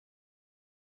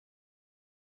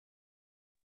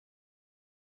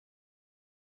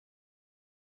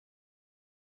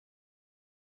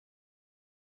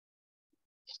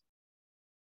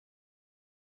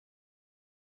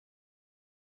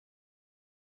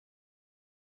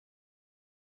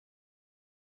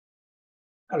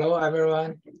Hello,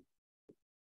 everyone.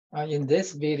 In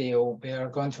this video, we are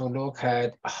going to look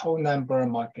at whole number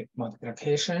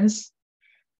multiplications,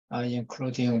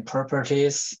 including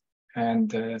properties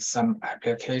and some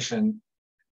application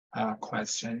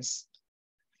questions.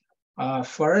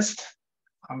 First,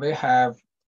 we have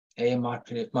a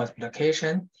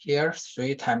multiplication here,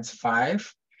 3 times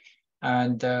 5.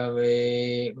 And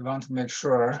we want to make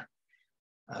sure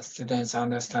students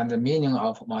understand the meaning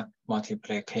of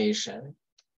multiplication.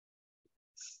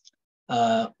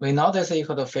 We know this is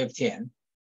equal to 15.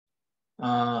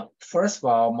 First of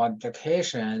all,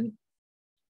 multiplication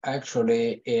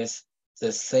actually is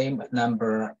the same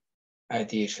number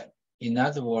addition. In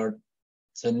other words,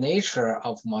 the nature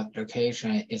of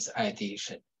multiplication is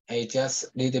addition. It's just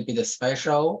a little bit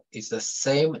special. It's the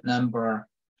same number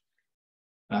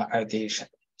addition.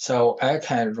 So I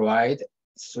can write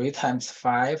 3 times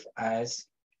 5 as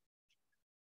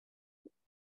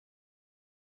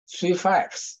 3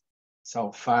 5s.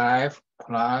 So 5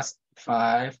 plus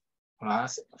 5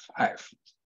 plus 5.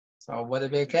 So what do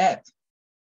we get?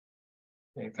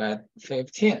 We get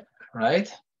 15,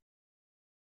 right?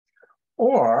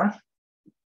 Or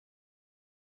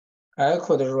I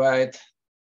could write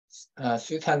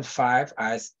 3 times 5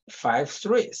 as 5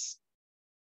 3s.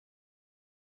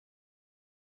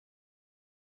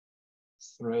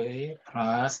 3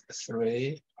 plus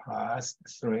 3 plus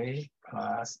 3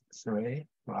 plus 3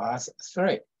 plus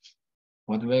 3.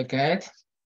 What do we get?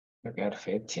 We get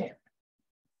 15.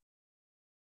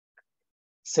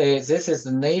 See, this is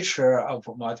the nature of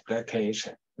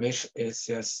multiplication, which is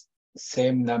just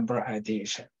same number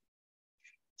addition.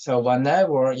 So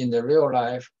whenever in the real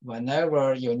life,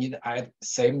 whenever you need to add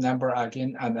same number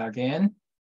again and again,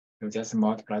 you just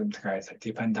multiply them together,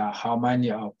 depending on how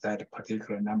many of that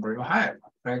particular number you have.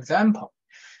 For example,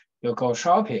 you go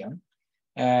shopping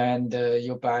and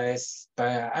you buy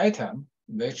an item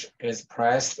which is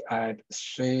priced at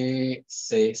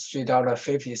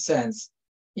 $3.50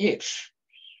 each.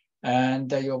 And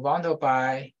you want to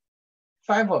buy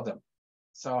 5 of them.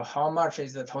 So how much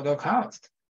is the total cost?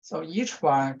 So each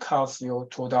one costs you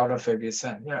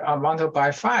 $2.50. I want to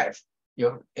buy 5.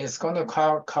 It's going to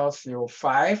cost you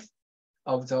 5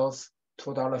 of those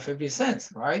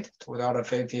 $2.50, right?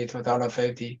 $2.50,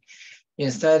 $2.50.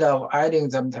 Instead of adding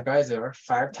them together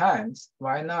 5 times,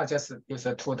 why not just use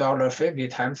a $2.50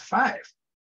 times 5?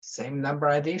 Same number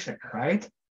addition, right?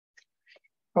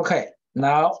 Okay,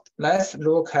 now let's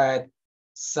look at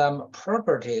some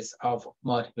properties of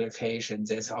multiplication,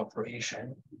 this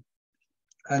operation.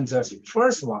 And the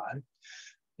first one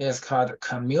is called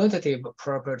commutative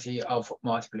property of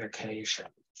multiplication.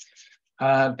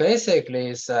 Basically,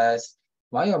 it says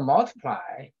when you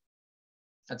multiply,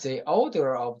 the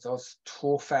order of those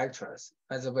 2 factors,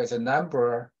 as with the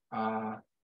number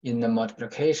in the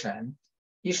multiplication,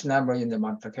 each number in the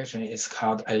multiplication is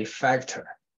called a factor.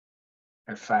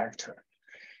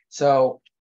 So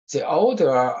the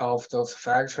order of those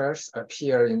factors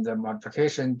appear in the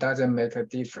multiplication doesn't make a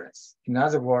difference. In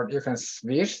other words, you can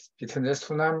switch between these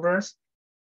 2 numbers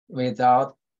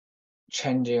without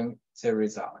changing the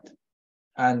result.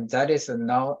 And that is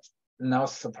no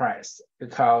surprise,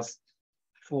 because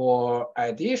for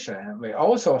addition, we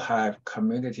also have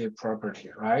commutative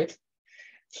property, right?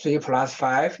 3 plus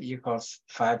 5 equals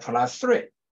 5 plus 3.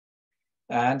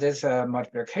 And this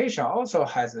multiplication also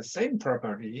has the same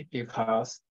property,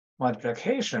 because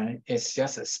multiplication is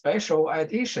just a special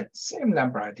addition, same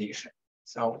number addition.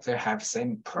 So they have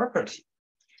same property.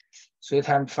 3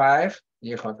 times 5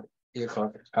 equals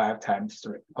 5 times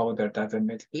 3. Order doesn't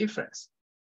make a difference.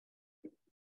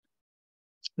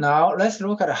 Now let's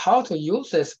look at how to use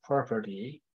this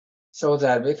property so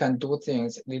that we can do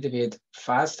things a little bit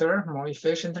faster, more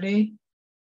efficiently.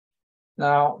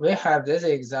 Now we have this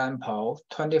example,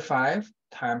 25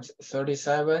 times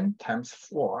 37 times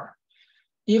 4.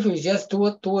 If you just do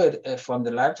it from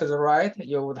the left to the right,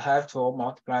 you would have to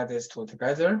multiply these 2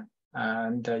 together.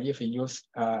 And if you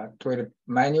do it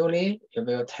manually, it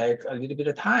will take a little bit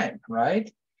of time, right?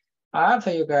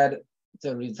 After you get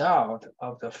the result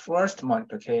of the first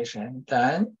multiplication,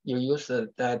 then you use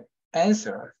that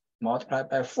answer multiplied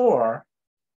by 4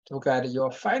 to get your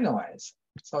final answer.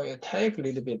 So it takes a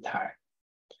little bit of time.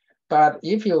 But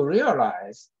if you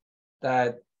realize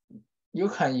that you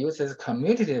can use this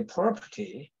commutative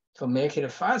property to make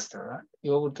it faster,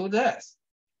 you will do this.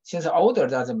 Since the order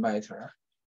doesn't matter,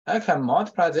 I can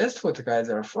multiply these 2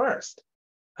 together first,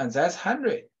 and that's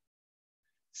 100.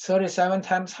 37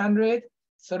 times 100,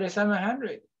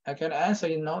 3,700. I can answer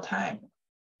in no time.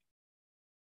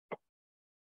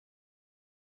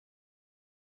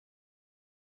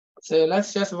 So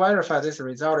let's just verify this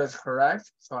result is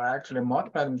correct. So I actually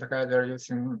multiply them together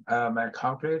using my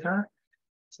calculator.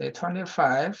 Say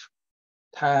 25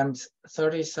 times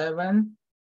 37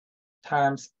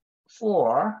 times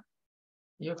 4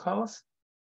 equals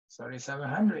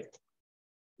 3,700.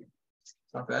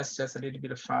 So that's just a little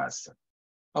bit faster.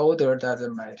 Order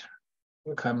doesn't matter.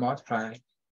 You can multiply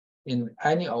in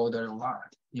any order you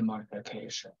want in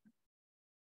multiplication.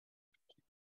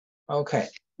 Okay,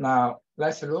 now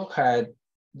let's look at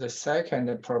the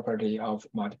second property of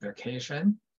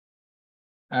multiplication.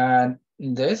 And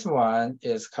this one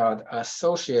is called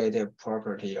associative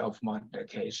property of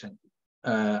multiplication.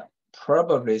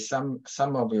 Probably some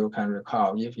of you can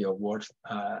recall if you watched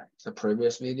the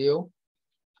previous video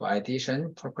for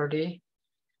addition property,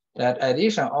 that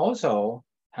addition also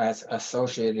has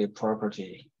associative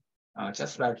property,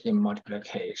 just like in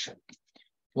multiplication.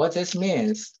 What this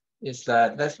means is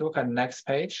that, let's look at the next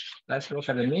page. Let's look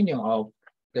at the meaning of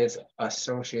this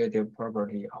associative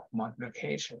property of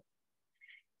multiplication.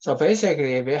 So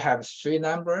basically, we have three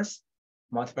numbers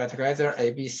multiplied together,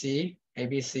 ABC,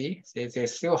 ABC. They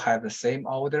still have the same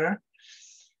order.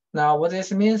 Now, what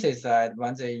this means is that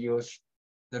when they use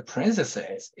the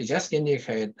parentheses, it just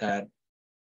indicates that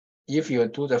if you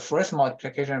do the first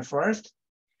multiplication first,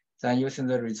 then using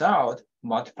the result,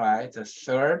 multiply the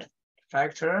third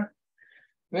factor,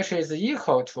 which is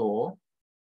equal to,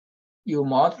 you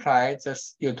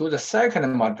do the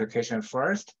second multiplication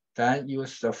first, then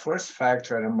use the first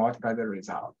factor and multiply the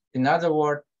result. In other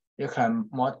words, you can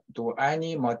do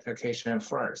any multiplication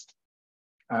first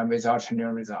without changing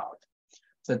the result.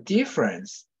 The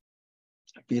difference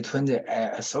between the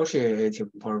associative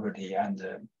property and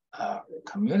the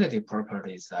commutative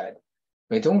property is that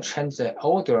we don't change the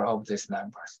order of these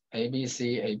numbers,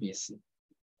 ABC, ABC.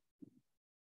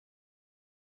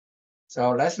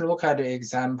 So let's look at the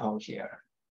example here.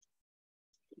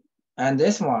 And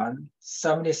this one,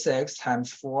 76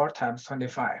 times 4 times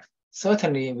 25.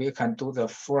 Certainly, we can do the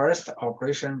first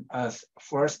operation,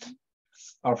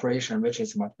 which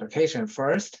is multiplication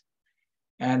first,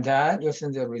 and then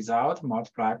using the result,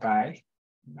 multiply by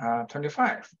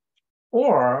 25.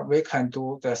 Or we can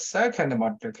do the second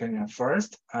multiplication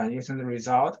first, and using the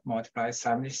result, multiply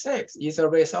 76. Either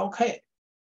way is okay,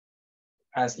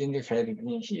 as indicated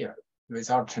in here,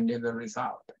 without changing the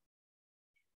result.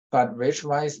 But which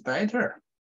one is better?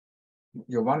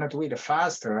 You want to do it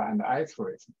faster and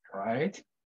accurate, right?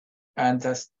 And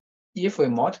if we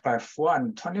multiply 4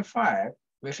 and 25,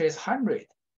 which is 100,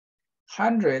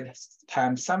 100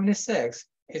 times 76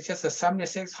 is just a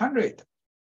 7600.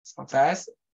 So that's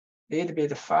a little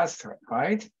bit faster,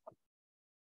 right?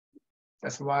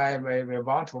 That's why we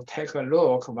want to take a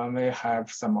look when we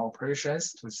have some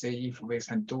operations to see if we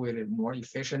can do it more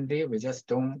efficiently. We just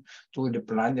don't do it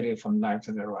blindly from left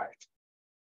to the right.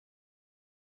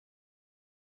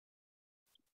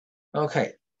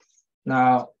 Okay,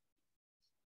 now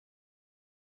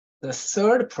the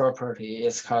third property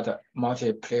is called the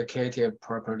multiplicative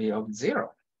property of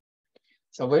 0.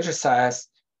 So which says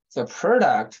the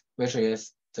product, which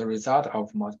is the result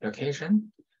of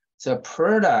multiplication, the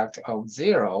product of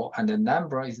 0 and the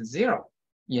number is 0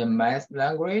 in math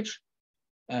language,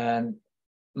 and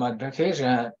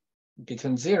multiplication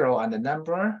between 0 and the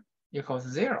number equals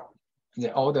 0.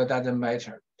 The order doesn't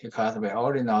matter because we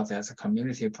already know there's a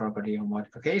commutative property of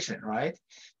multiplication, right?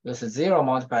 With 0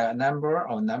 multiplied by a number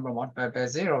or number multiplied by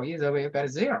 0, either way you get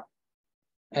 0.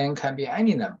 N can be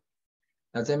any number.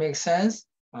 Does that make sense?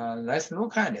 Let's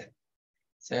look at it.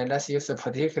 So let's use a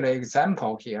particular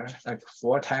example here, like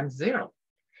 4 times 0.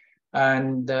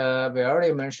 And we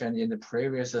already mentioned in the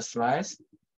previous slides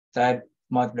that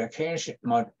multiplication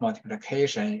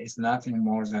is nothing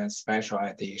more than special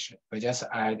addition. We just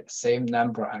add same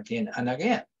number again and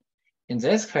again. In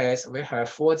this case, we have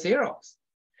 4 zeros.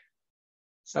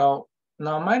 So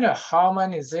no matter how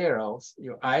many zeros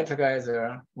you add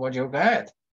together, what you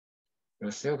get,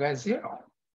 you still get 0.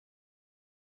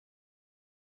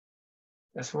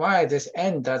 That's why this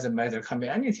n doesn't matter, it can be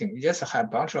anything. You just have a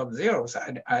bunch of zeros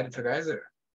add together.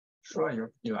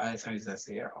 Sure, your answer is a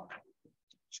 0.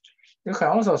 You can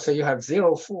also say you have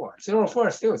 0, 4. 0, 4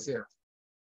 is still 0.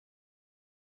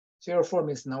 0, 4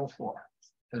 means no 4,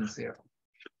 it's 0.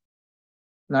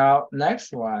 Now,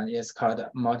 next one is called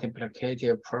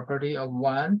multiplicative property of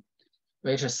 1,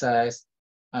 which says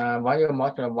when you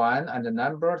multiply 1 and the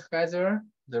number together,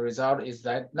 the result is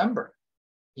that number.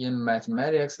 In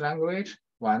mathematics language,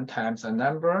 1 times a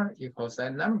number equals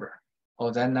that number,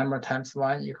 or that number times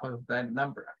 1 equals that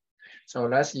number. So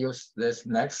let's use this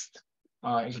next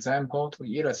example to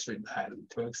illustrate that,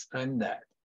 to explain that.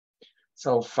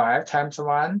 So 5 times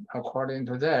 1, according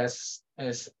to this,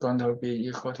 is going to be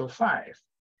equal to 5.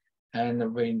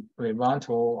 And we want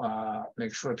to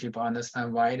make sure people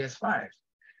understand why it is 5.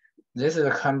 This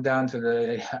will come down to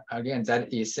the, again,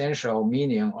 that essential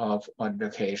meaning of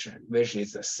multiplication, which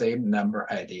is the same number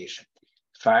addition.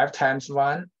 5 times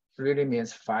 1 really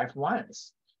means 5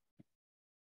 ones.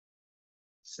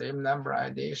 Same number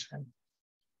addition.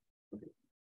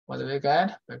 What do we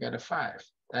get? We get a 5.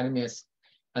 That means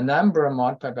a number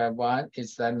multiplied by 1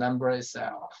 is that number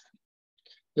itself.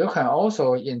 You can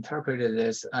also interpret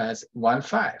this as 1,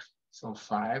 5. So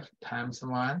 5 times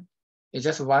 1 is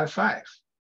just 1, 5.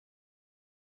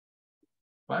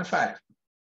 1, 5.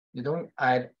 You don't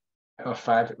add a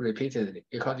 5 repeatedly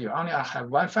because you only have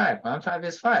 1, 5. 1, 5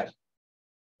 is 5.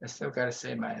 You still get the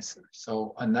same answer.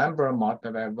 So a number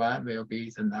multiplied by 1 will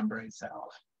be the number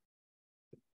itself.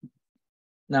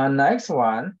 Now,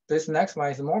 this next one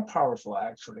is more powerful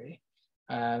actually.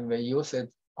 And we use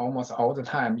it almost all the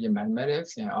time in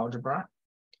mathematics and algebra.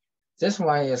 This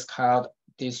one is called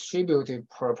distributive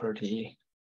property.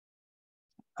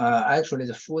 Actually,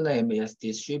 the full name is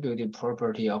distributive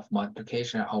property of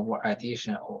multiplication over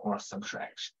addition or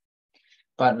subtraction.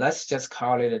 But let's just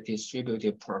call it a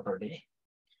distributive property,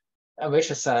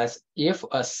 which says if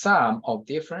a sum of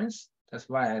difference, that's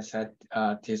why I said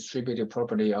distributive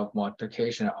property of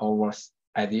multiplication over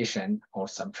addition or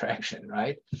subtraction,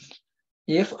 right?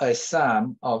 If a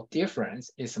sum of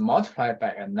difference is multiplied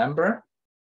by a number,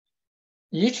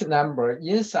 each number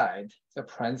inside the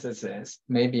parentheses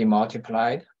may be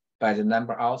multiplied by the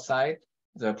number outside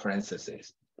the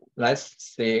parentheses. Let's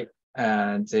see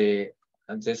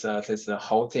this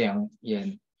whole thing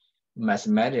in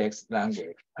mathematics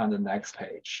language on the next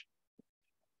page.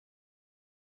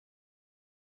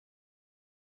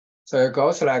 So it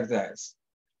goes like this.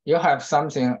 You have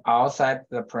something outside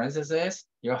the parentheses.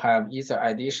 You have either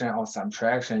addition or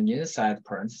subtraction inside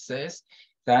parentheses.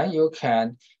 Then you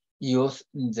can use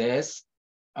this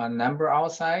number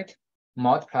outside,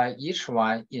 multiply each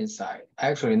one inside.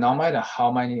 Actually, no matter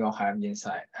how many you have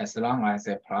inside, as long as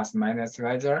they plus minus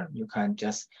together, you can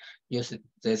just use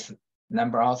this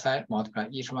number outside, multiply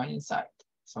each one inside.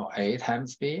 So A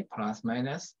times B plus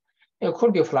minus. It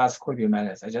could be plus, could be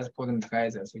minus. I just put them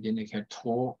together to indicate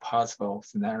 2 possible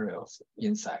scenarios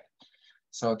inside.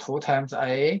 So 2 times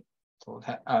A,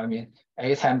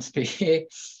 A times B,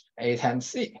 A times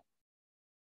C.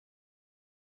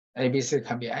 A, B, C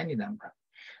can be any number.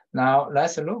 Now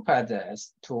let's look at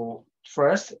this to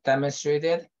first demonstrate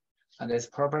it, this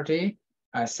property,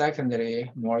 and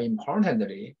secondly, more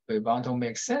importantly, we want to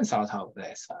make sense out of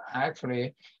this.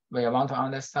 Actually, we want to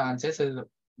understand this is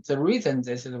the reason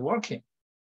this is working.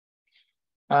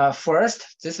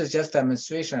 First, this is just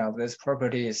demonstration of this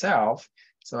property itself.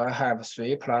 So I have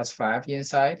 3 plus 5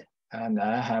 inside, and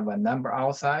I have a number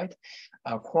outside.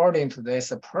 According to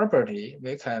this property,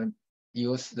 we can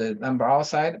use the number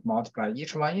outside, multiply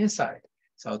each one inside.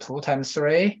 So 2 times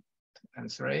 3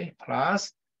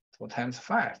 plus 2 times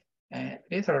 5. And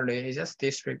literally, it's just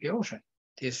distribution.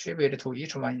 Distribute to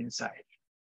each one inside.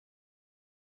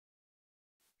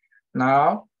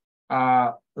 Now,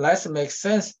 let's make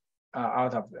sense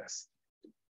out of this.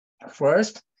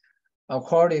 First,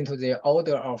 according to the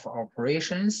order of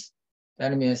operations,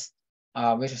 that means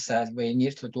which says we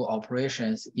need to do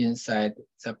operations inside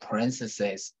the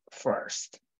parentheses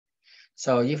first.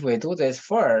 So if we do this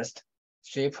first,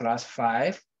 3 plus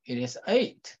 5, it is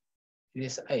 8. It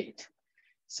is 8.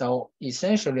 So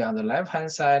essentially on the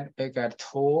left-hand side, we get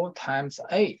 2 times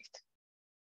 8,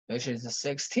 which is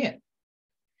 16.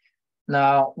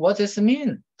 Now, what does it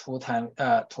mean, 2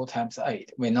 times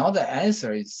 8? We know the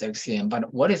answer is 16,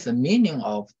 but what is the meaning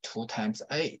of 2 times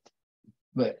 8?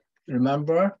 But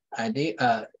remember,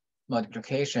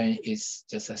 multiplication is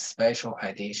just a special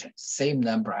addition, same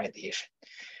number addition.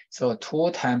 So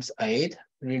 2 times 8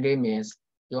 really means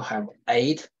you have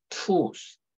 8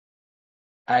 2's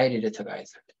added together.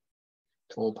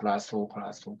 2 plus 2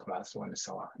 plus 2 plus 2 and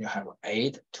so on. You have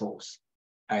 8 2's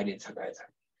added together.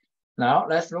 Now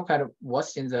let's look at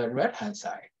what's in the right-hand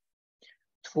side.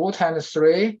 2 times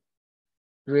 3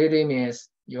 really means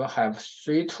you have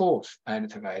 3 2's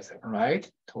added together, right?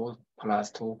 2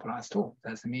 plus 2 plus 2.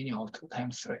 That's the meaning of 2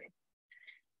 times 3.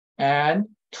 And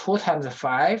 2 times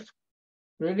 5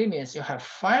 really means you have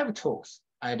 5 2's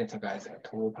added together.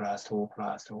 2 plus 2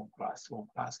 plus 2 plus 2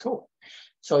 plus 2.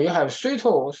 So you have 3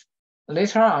 2's.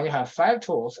 Later on, you have 5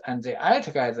 2's, and they add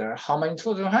together. How many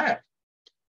 2's you have?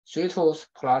 3 2's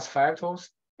plus 5 2's.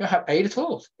 You have 8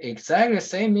 2's. Exactly the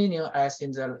same meaning as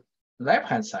in the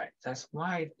left-hand side. That's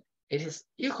why it is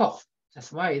equal.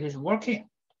 That's why it is working.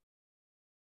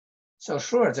 So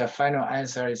sure, the final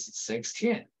answer is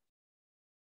 16.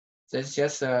 This is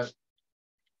just a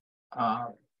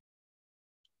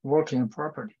working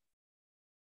property.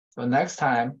 So next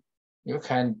time, you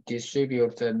can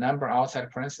distribute the number outside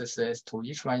parentheses to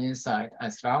each one inside,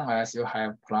 as long as you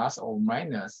have plus or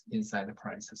minus inside the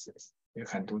parentheses. You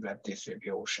can do that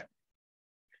distribution.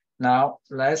 Now,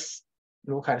 let's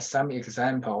look at some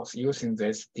examples using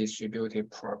this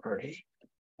distributive property.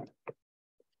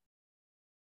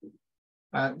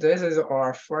 This is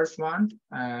our first one,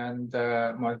 and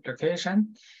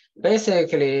multiplication.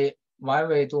 Basically, when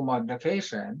we do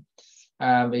multiplication,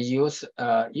 we use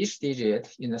each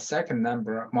digit in the second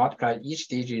number, multiply each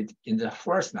digit in the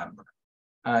first number.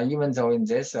 Even though in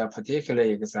this particular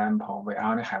example, we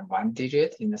only have one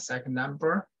digit in the second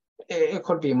number, it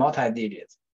could be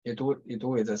multi-digit. You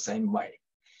do it the same way.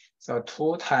 So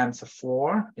 2 times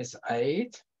 4 is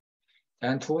 8,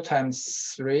 and 2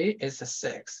 times 3 is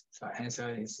 6. So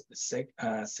answer is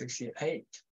 68.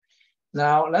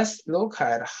 Now let's look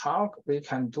at how we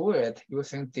can do it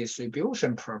using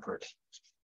distribution property.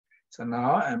 So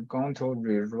now I'm going to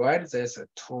rewrite this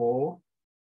 2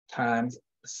 times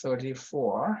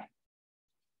 34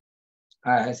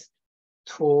 as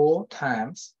 2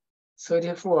 times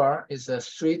 34 is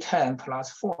 310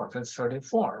 plus 4, that's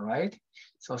 34, right?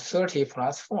 So 30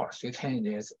 plus 4,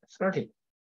 310 is 30.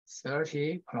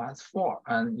 30 plus 4,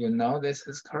 and you know this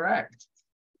is correct.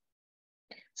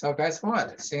 So guess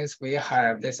what? Since we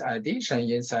have this addition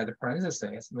inside the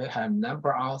parentheses, we have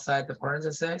number outside the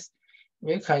parentheses,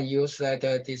 we can use that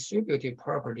distributive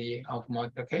property of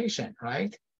multiplication,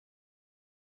 right?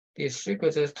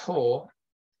 Distribute the 2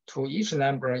 to each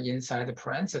number inside the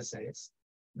parentheses.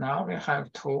 Now we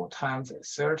have 2 times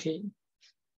 30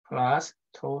 plus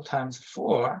 2 times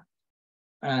 4,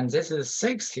 and this is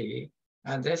 60,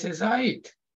 and this is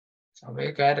 8. So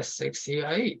we get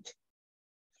 68.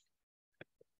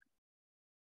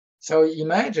 So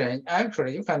imagine,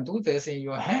 actually, you can do this in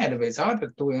your head without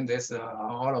doing this,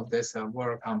 all of this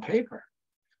work on paper.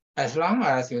 As long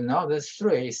as you know this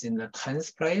 3 is in the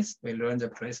tens place, we learned the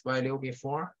place value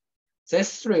before.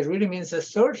 This 3 really means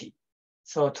 30.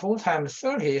 So 2 times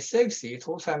 30 is 60,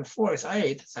 2 times 4 is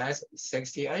 8, that's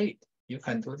 68. You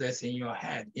can do this in your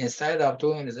head. Instead of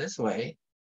doing it this way,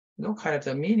 look at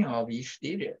the meaning of each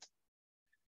digit.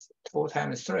 2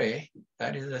 times 3,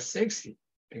 that is 60,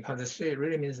 because the 3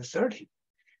 really means 30.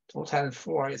 2 times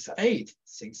 4 is 8,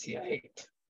 68.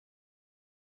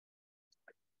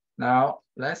 Now,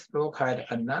 let's look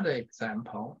at another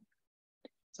example.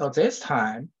 So this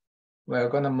time, we're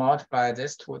going to multiply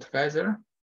these two together.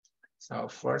 So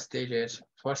first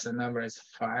number is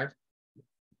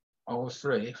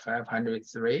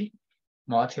 503,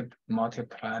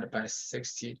 multiplied by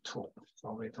 62.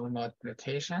 So we do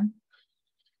multiplication.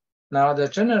 Now the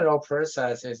general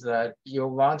process is that you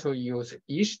want to use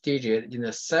each digit in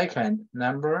the second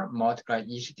number, multiply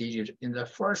each digit in the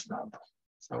first number.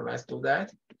 So let's do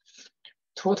that.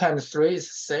 2 times 3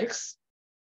 is 6.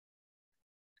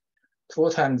 2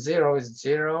 times 0 is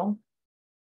 0.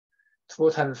 2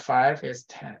 times 5 is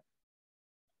 10.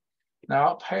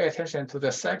 Now pay attention to the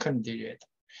second digit.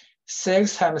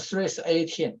 6 times 3 is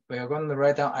 18. We are going to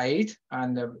write down 8,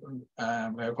 and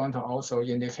we're going to also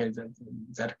indicate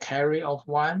that carry of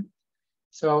 1.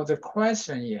 So the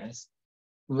question is,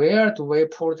 where do we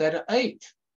put that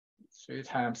 8? 3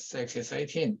 times 6 is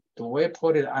 18. Do we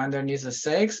put it underneath the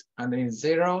 6, underneath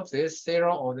 0, this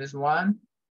 0, or this 1?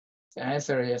 The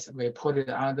answer is we put it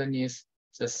underneath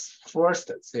this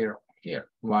first 0 here.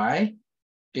 Why?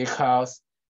 Because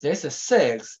this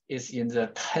 6 is in the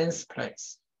tens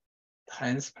place.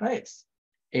 Tens place.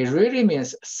 It really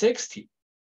means 60.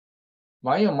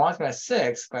 When you multiply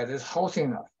 6 by this whole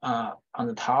thing on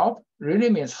the top, really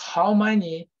means how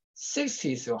many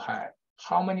 60s you have,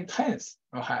 how many tens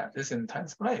you have. This in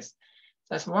tens place.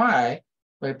 That's why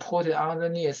we put it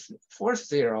underneath first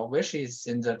 0, which is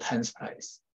in the tens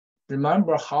place.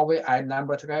 Remember how we add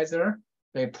number together?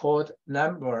 We put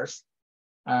numbers,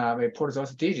 we put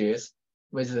those digits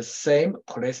with the same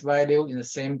place value in the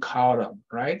same column,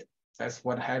 right? That's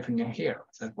what's happening here.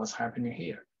 That's what's happening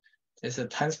here. This is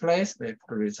tens place. We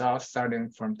put result starting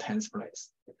from tens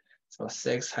place. So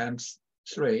 6 times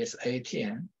 3 is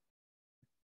 18.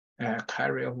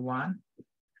 Carry of 1.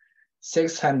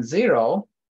 6 times 0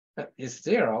 is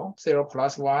 0. 0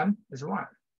 plus 1 is 1.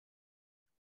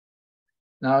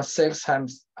 Now 6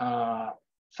 times 5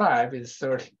 is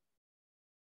 30.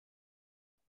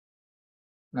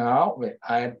 Now we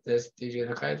add this digit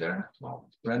together. Well,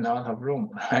 run out of room,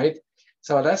 right?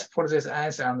 So let's put this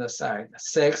answer on the side.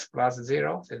 6 plus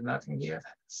 0, there's nothing here.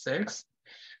 6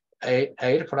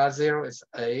 8 plus 0 is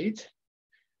 8.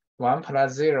 1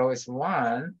 plus 0 is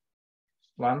 1.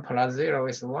 1 plus 0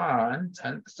 is 1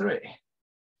 and 3.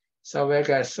 So we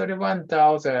get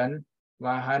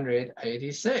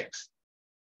 31,186.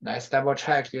 Let's double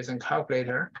check using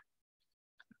calculator.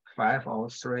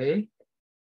 503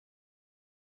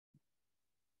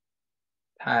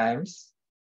 times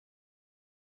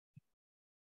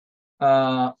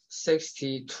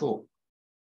 62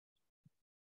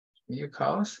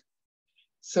 equals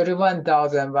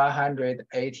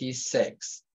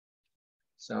 31,186.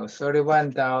 So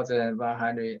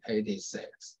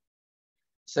 31,186.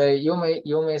 So you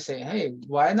may say, hey,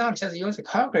 why not just use a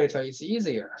calculator? It's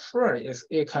easier. Sure,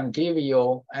 it can give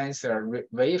you answer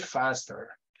way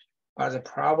faster. But the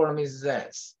problem is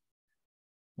this.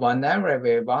 Whenever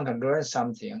we want to learn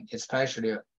something,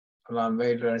 especially when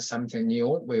we learn something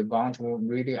new, we want to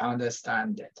really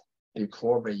understand it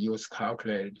before we use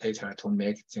calculator to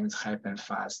make things happen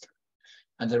faster.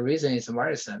 And the reason is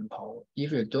very simple.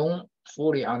 If you don't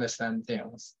fully understand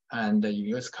things and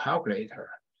you use calculator,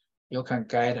 you can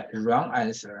get a wrong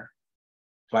answer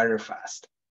very fast.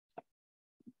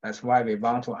 That's why we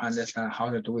want to understand how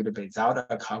to do it without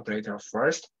a calculator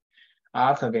first.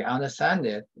 After we understand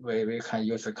it, we can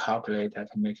use a calculator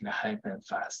to make it happen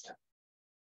fast.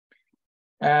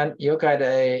 And you get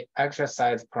a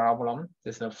exercise problem.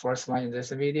 This is the first one in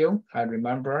this video. I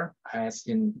remember as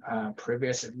in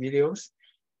previous videos.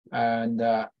 And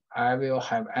I will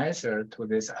have answer to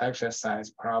these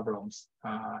exercise problems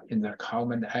in the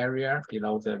comment area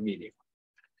below the video.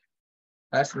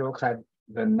 Let's look at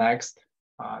the next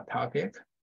topic.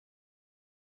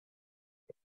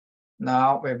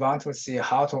 Now we want to see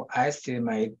how to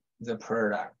estimate the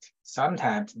product.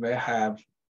 Sometimes we have,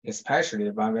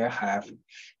 especially when we have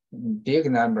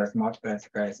big numbers multiplied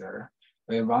together,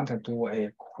 we want to do a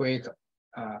quick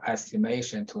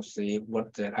estimation to see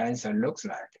what the answer looks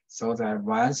like, so that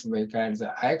once we get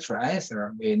the actual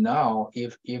answer, we know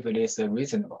if it is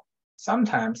reasonable.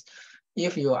 Sometimes,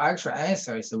 if your actual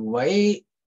answer is way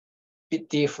bit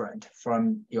different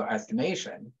from your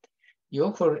estimation,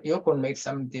 you could make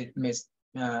some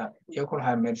you could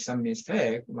have made some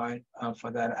mistake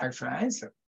for that actual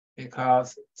answer,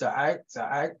 because the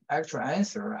actual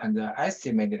answer and the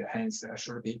estimated answer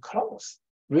should be close,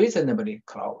 reasonably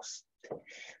close.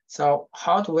 So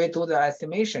how do we do the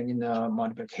estimation in the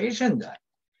multiplication then?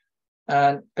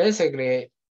 And basically,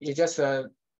 you just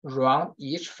round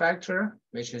each factor,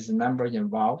 which is the number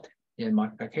involved in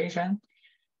multiplication,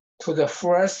 to the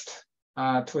first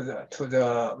to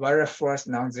the very first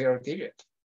non-zero digit.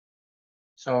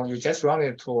 So you just round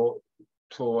it to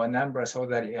a number so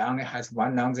that it only has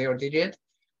one non-zero digit.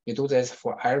 You do this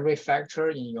for every factor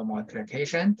in your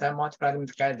multiplication, then multiply them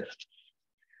together.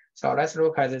 So let's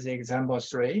look at this example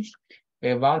 3.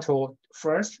 We want to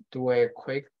first do a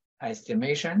quick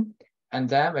estimation, and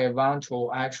then we want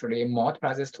to actually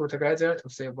multiply these two together to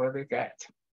see what we get.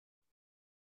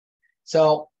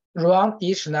 So round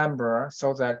each number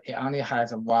so that it only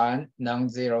has one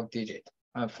non-zero digit.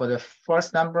 For the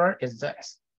first number is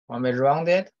this. When we round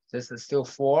it, this is still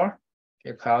 4,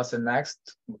 because the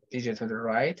next digit to the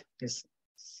right is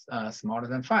smaller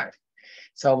than 5.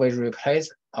 So we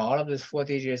replace all of these 4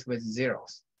 digits with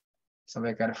zeros. So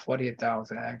we get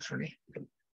 40,000 actually.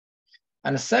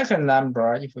 And the second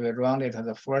number, if we round it to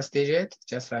the first digit,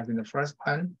 just like in the first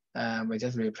one, we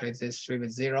just replace this 3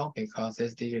 with 0 because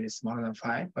this digit is smaller than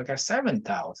 5. We get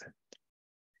 7,000.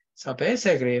 So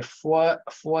basically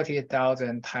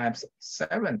 40,000 times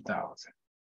 7,000.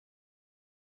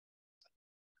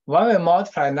 When we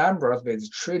multiply numbers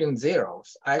with trailing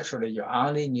zeros, actually you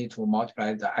only need to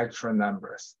multiply the actual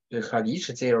numbers because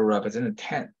each zero represents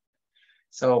 10.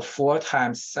 So 4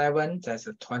 times 7, that's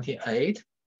 28.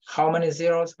 How many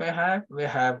zeros we have? We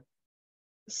have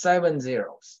 7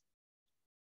 zeros.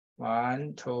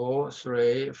 1, 2,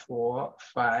 3, 4,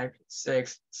 5,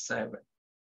 6, 7.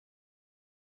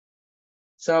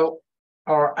 So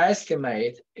our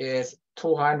estimate is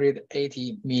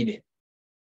 280 million.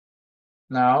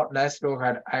 Now let's look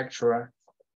at actual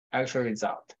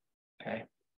result. Okay.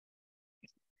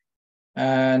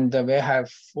 And we have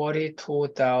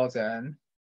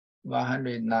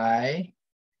 42,109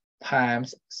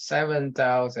 times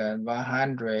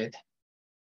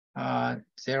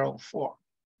 7,104.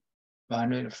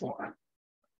 104.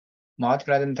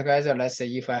 Multiply them together. Let's say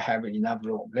if I have enough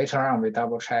room. Later on, we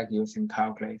double check using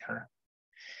calculator.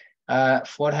 4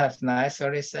 times 9,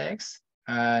 36,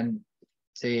 and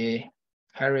the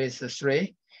carry is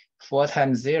 3. 4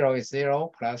 times 0 is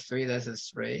 0, plus 3, that's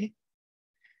 3.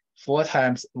 4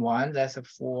 times 1, that's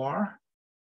 4.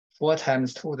 4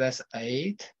 times 2, that's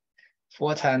 8.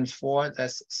 4 times 4,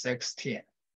 that's 16.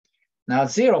 Now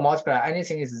 0 multiply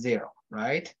anything is 0,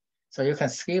 right? So you can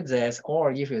skip this,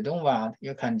 or if you don't want,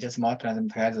 you can just multiply them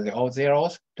together, the all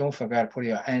zeros. Don't forget to put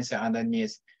your answer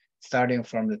underneath, starting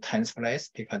from the 10th place,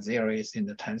 because 0 is in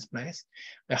the 10th place.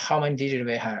 But how many digits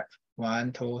we have?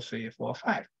 1, 2, 3, 4,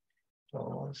 5.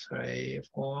 2, 3,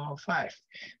 4, 5.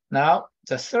 Now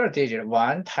the third digit,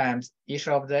 1 times each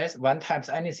of this, 1 times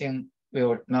anything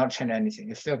will not change anything.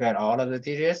 You still get all of the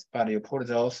digits, but you put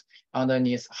those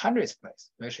underneath 100th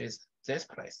place, which is this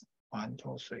place. 1,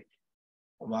 2, 3.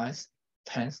 1,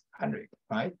 10, 100,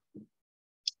 right?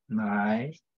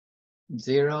 9,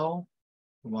 0,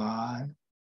 1,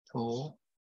 2,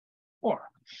 4.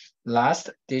 Last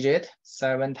digit,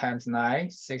 7 times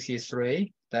 9,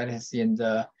 63. That is in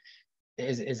the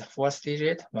is fourth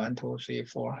digit. 1, 2, 3,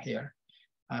 4 here.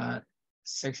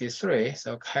 63.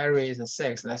 So carry is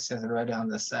 6. Let's just write it on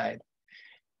the side.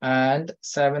 And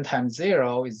 7 times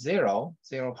 0 is 0.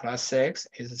 0 plus 6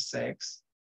 is 6.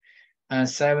 And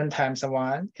 7 times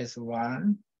 1 is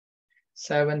 1.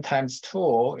 7 times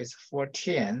 2 is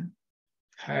 14.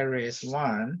 Carry is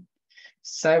 1.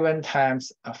 7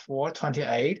 times 4,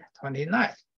 28,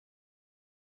 29.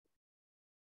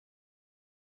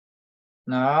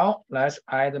 Now let's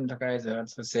add them together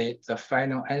to see the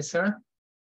final answer.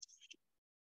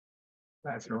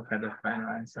 Let's look at the final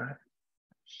answer.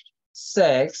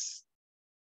 6,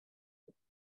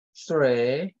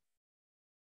 3,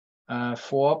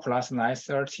 4 plus 9,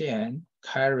 13,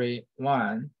 carry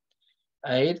 1.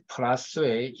 8 plus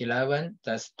 3, 11,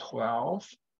 that's 12.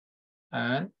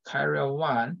 And carry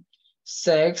 1.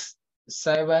 6,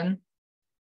 7,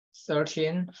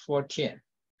 13, 14.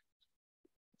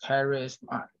 Carry is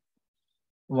 1.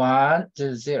 1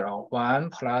 is 0. 1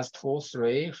 plus 2,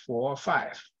 3, 4,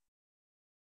 5.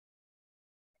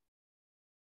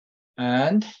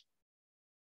 And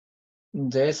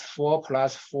this 4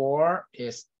 plus 4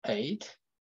 is 8.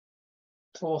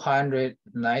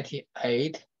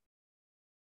 298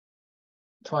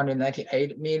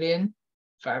 million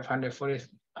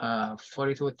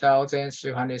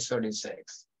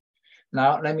 542,336.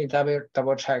 Now let me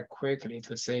double check quickly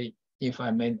to see if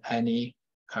I made any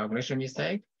calculation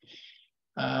mistake.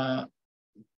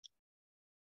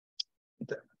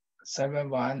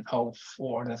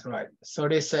 7104, that's right.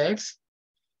 36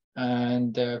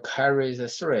 and carry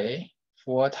is 3.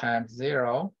 4 times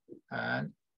 0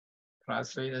 and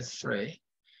plus 3 is 3.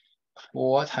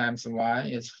 4 times 1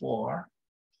 is 4.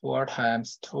 4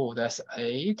 times 2, that's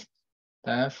 8.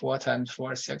 Then 4 times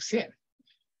 4 is 16.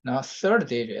 Now third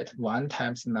digit, 1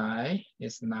 times 9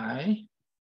 is 9.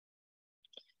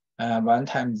 1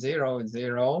 times 0 is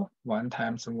 0. 1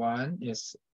 times 1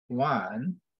 is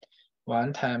 1.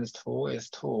 1 times 2 is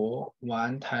 2.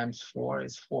 1 times 4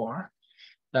 is 4.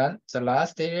 Then the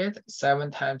last digit, 7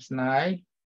 times 9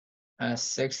 and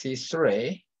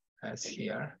 63. That's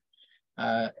here.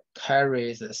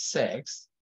 Carries 6.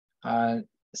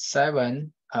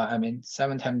 7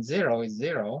 times 0 is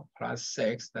 0 plus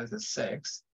 6, that's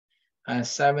 6. And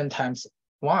 7 times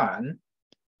 1,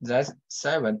 that's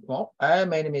 7. Well, I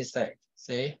made a mistake.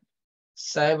 See,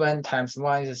 7 times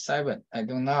 1 is 7. I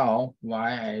don't know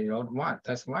why I wrote 1.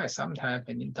 That's why sometimes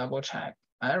I need double check.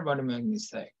 Everybody make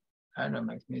mistake. I don't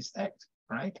make mistakes,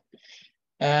 right?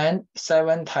 And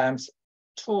 7 times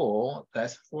 2,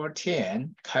 that's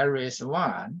 14, carries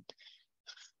 1.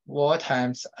 4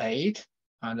 times 8,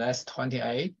 that's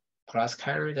 28, plus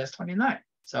carry, that's 29.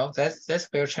 So this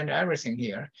will change everything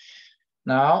here.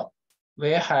 Now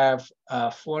we have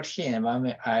 14 when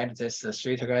we add this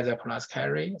 3 together plus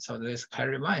carry. So this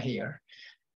carry 1 here.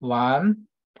 1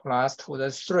 plus 2,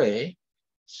 that's 3.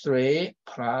 3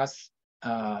 plus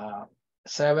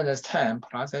 7 is 10,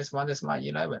 plus this 1 is 1,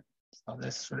 11. So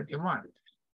this should be 1.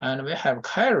 And we have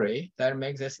carry, that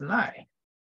makes this 9.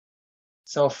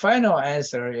 So final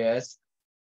answer is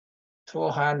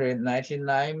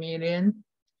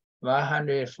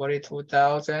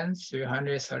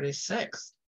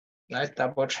 299,142,336. Let's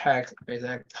double check with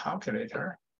a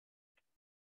calculator.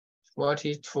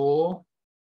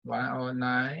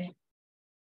 42,109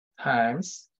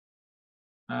 times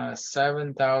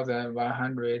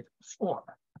 7,104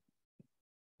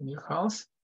 equals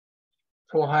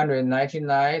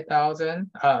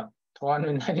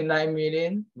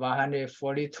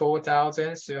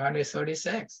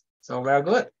 299,142,336. So very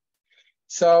good.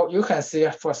 So you can see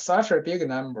for such a big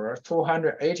number,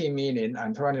 280 million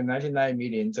and 299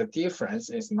 million, the difference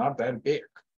is not that big.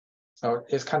 So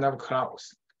it's kind of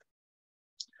close.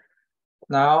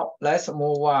 Now let's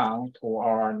move on to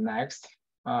our next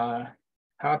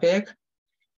topic,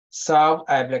 solve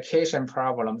application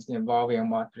problems involving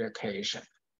multiplication.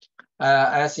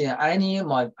 As in any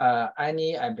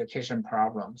application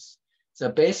problems, the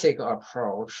basic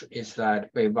approach is that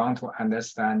we want to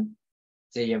understand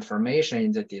the information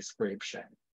in the description.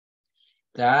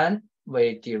 Then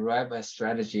we derive a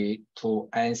strategy to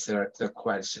answer the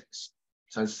questions.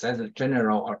 So that's a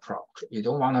general approach. You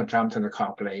don't want to jump to the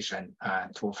calculation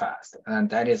too fast. And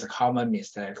that is a common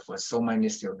mistake for so many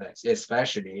students,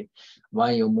 especially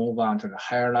when you move on to the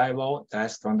higher level.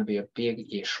 That's going to be a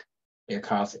big issue,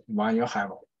 because when you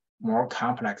have more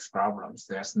complex problems,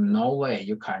 there's no way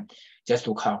you can just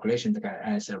do calculations to get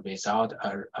an answer without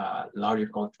a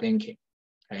logical thinking,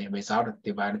 okay, without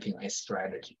developing a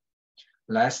strategy.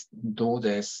 Let's do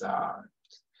this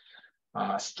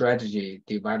strategy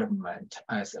development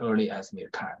as early as we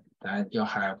can. Then you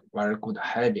have very good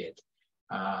habit.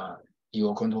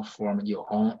 You're going to form your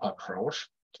own approach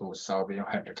to solve your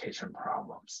application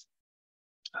problems.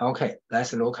 Okay,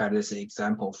 let's look at this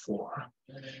example 4.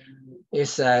 It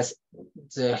says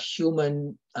the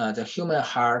human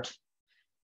heart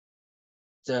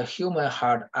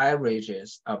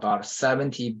averages about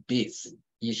 70 beats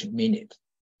each minute.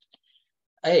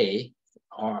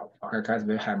 Because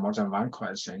we have more than one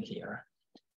question here.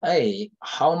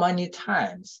 How many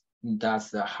times does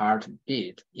the heart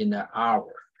beat in an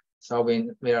hour? So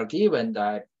when we are given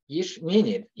that each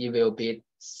minute it will beat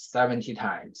 70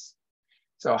 times.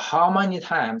 So how many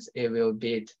times it will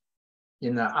beat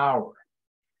in an hour?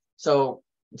 So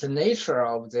the nature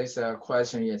of this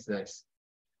question is this.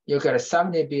 You get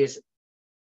 70 beats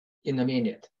in a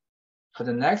minute. For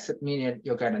the next minute,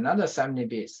 you get another 70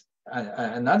 beats.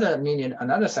 Another minute,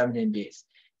 another 17 beats.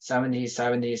 70,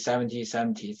 70, 70,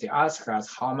 70. They ask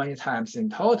us how many times in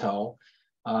total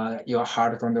your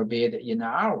heart going to beat in an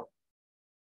hour,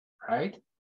 right?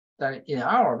 Then in an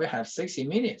hour, we have 60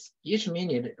 minutes. Each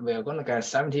minute, we're going to get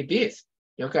 70 beats.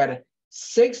 You get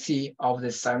 60 of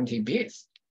the 70 beats.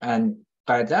 And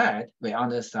by that, we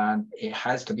understand it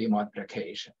has to be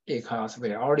multiplication, because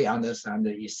we already understand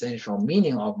the essential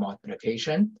meaning of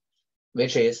multiplication,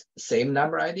 which is same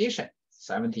number addition.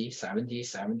 70, 70,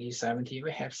 70, 70.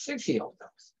 We have 60 of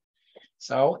those.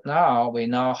 So now we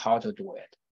know how to do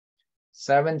it.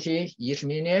 70 each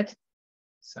minute,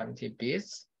 70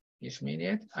 beats each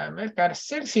minute, and we've got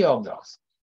 60 of those.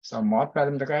 So multiply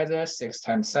them together, 6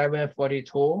 times 7,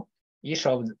 42. Each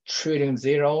of the treating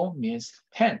 0 means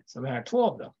 10. So we have 2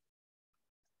 of them.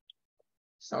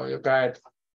 So you got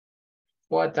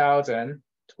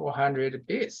 4,200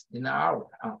 beats in an hour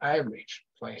on average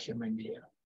for a human being.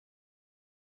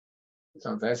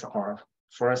 So that's our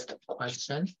first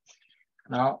question.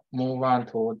 Now move on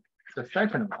to the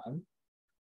second one.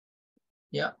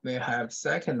 Yeah, we have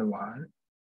second one.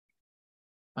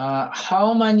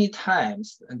 How many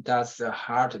times does the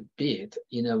heart beat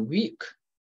in a week?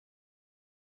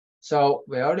 So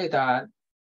we already done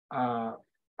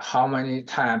how many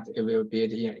times it will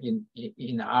beat in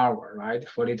an hour, right?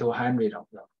 4,200 of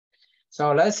them.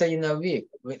 So let's say in a week,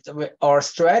 our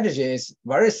strategy is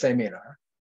very similar.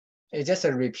 It's just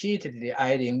repeatedly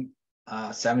adding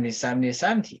 70, 70,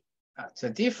 70.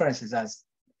 The difference is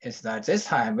that this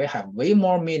time we have way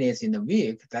more minutes in a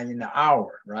week than in an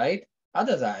hour, right?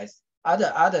 Other than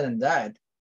that,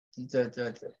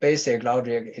 the basic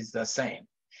logic is the same.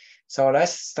 So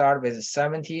let's start with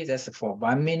 70. That's for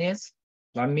 1 minute.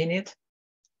 1 minute,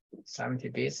 70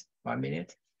 beats, 1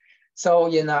 minute. So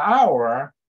in an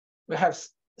hour, we have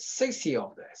 60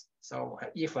 of this. So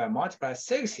if I multiply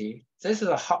 60, this is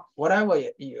whatever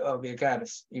we get,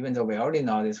 even though we already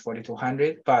know this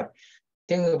 4,200, but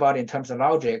think about it in terms of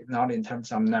logic, not in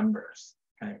terms of numbers.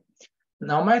 Okay.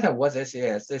 No matter what this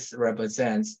is, this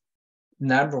represents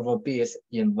number of beats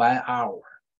in 1 hour.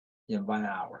 In 1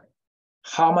 hour.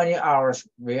 How many hours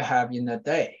we have in a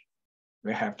day?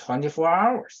 We have 24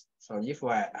 hours. So if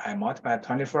I multiply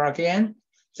 24 again,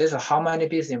 this is how many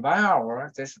beats in 1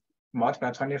 hour. This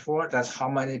multiply 24, that's how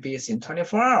many beats in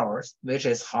 24 hours, which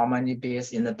is how many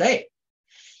beats in a day.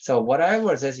 So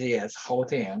whatever this is, whole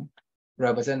thing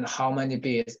represents how many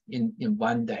beats in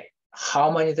 1 day. How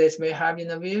many days we have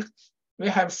in a week? We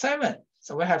have 7.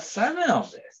 So we have 7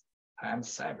 of this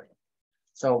times 7.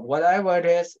 So whatever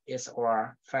it is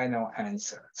our final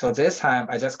answer. So this time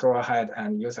I just go ahead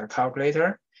and use a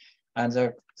calculator. And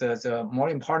the more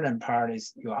important part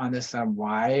is you understand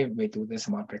why we do these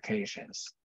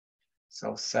multiplications.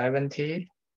 So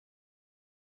 70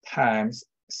 times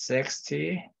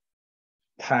 60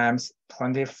 times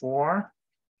 24,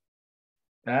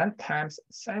 then times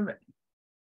 7.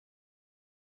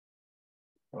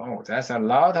 Oh, that's a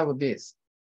lot of bits.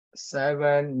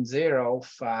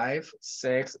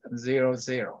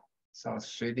 705,600. So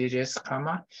 3 digits,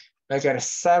 comma. we get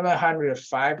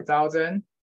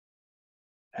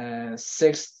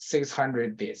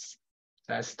 705,600 bits.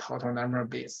 That's total number of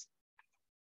bits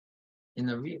in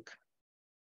a week.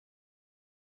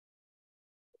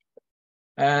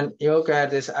 And you'll get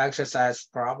this exercise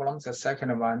problem, the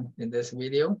second one in this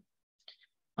video.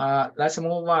 Let's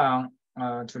move on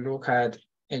to look at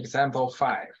example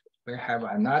 5. We have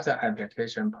another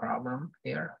application problem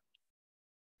here.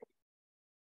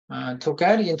 To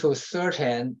get into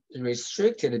certain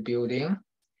restricted building,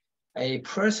 a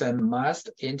person must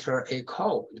enter a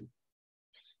code.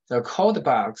 The code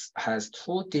box has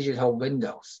 2 digital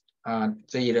windows.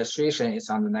 The illustration is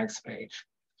on the next page.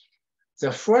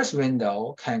 The first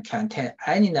window can contain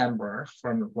any number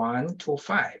from 1 to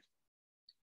 5.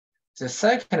 The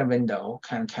second window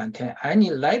can contain any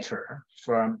letter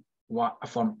from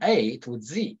A to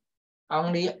Z.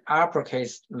 Only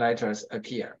uppercase letters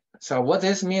appear. So what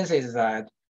this means is that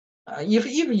if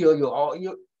we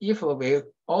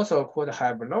also could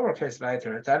have lowercase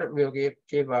letters, that will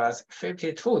give us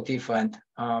 52 different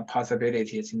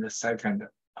possibilities in the second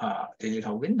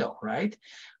digital window, right?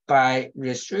 By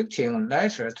restricting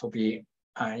letters to be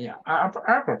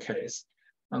uppercase,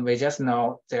 and we just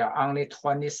know there are only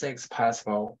 26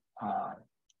 possible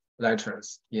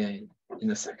letters in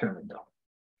the second window.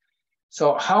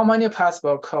 So how many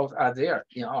possible codes are there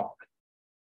in all?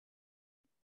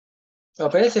 So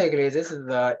basically, this is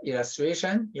the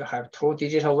illustration. You have 2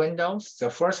 digital windows. The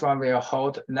first one will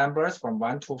hold numbers from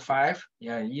 1 to 5.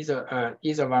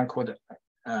 Either one could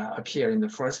appear in the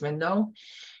first window.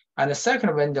 And the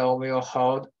second window will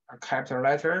hold capital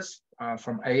letters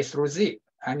from A through Z.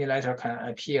 Any letter can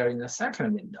appear in the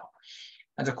second window.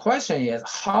 And the question is,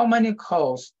 how many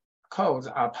codes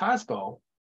are possible?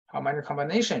 How many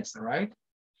combinations, right?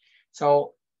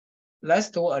 So let's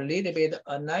do a little bit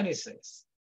analysis.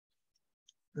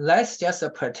 Let's just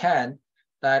pretend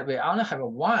that we only have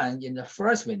 1 in the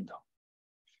first window.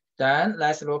 Then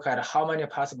let's look at how many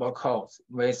possible codes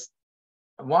with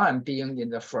 1 being in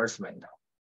the first window.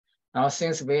 Now,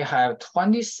 since we have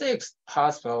 26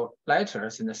 possible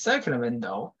letters in the second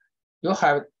window, you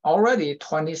have already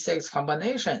 26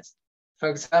 combinations. For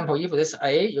example, if this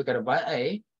A, you get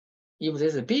 1A. If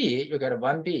this is B, you get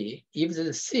 1B. If this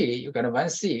is C, you get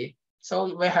 1C.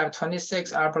 So we have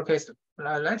 26 uppercase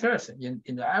letters in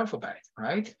the alphabet,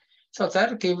 right? So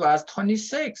that gives us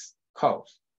 26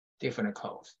 codes, different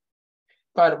codes.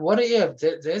 But what if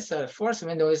this first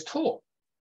window is 2?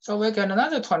 So we get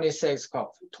another 26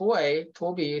 codes, 2A,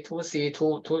 2B, 2C,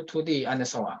 2D, and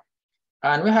so on.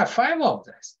 And we have 5 of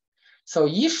this. So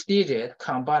each digit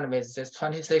combined with this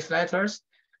 26 letters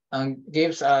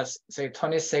gives us, say,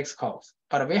 26 codes.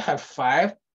 But we have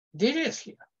 5 digits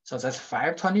here. So that's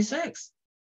 526.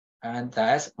 And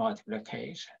that's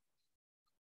multiplication.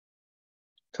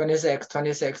 26,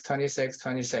 26, 26,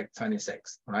 26,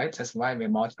 26, right? That's why we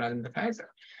multiply them together.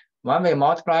 When we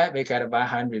multiply, we get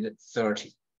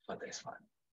 130 for this one.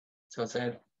 So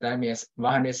that means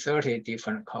 130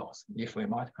 different codes. If we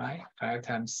multiply 5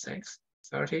 times 6,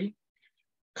 30,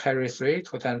 carry 3,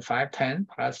 2 times 5, 10,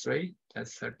 plus 3,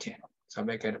 that's 13. So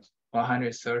we get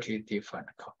 130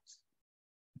 different codes.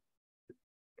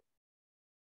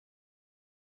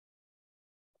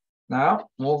 Now,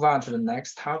 move on to the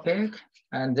next topic.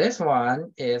 And this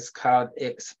one is called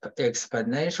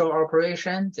exponential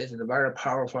operation. This is a very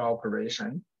powerful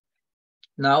operation.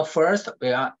 Now, first,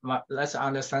 let's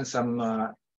understand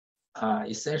some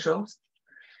essentials.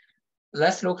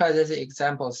 Let's look at this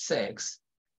example 6.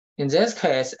 In this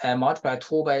case, I multiply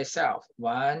 2 by itself.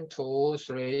 1, 2,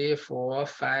 3, 4,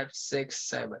 5, 6,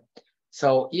 7.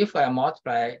 So if I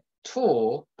multiply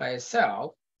 2 by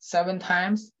itself 7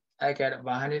 times, I get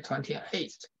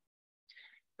 128.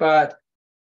 But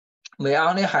we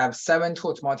only have 7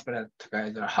 tools multiplied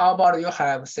together. How about you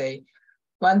have, say,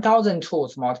 1,000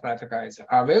 tools multiplied together?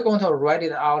 Are we going to write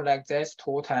it out like this,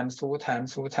 2 times 2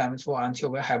 times 2 times 2 until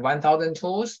we have 1,000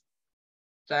 tools?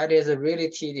 That is really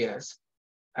tedious,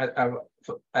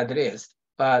 at least.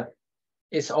 But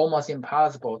it's almost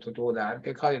impossible to do that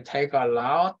because it takes a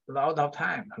lot of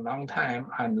time, a long time,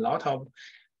 and a lot of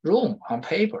room on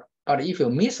paper. But if you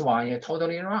miss one, you're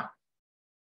totally wrong.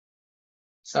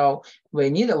 So we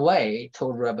need a way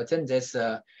to represent this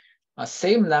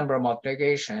same number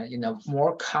multiplication in a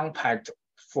more compact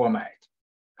format.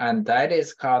 And that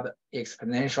is called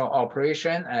exponential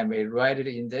operation, and we write it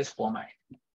in this format.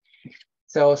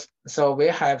 So we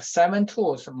have 7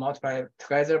 tools multiplied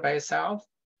together by itself.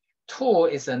 2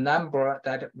 is the number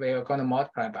that we are going to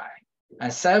multiply by.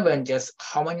 And 7 just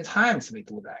how many times we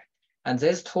do that. And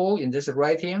this 2 in this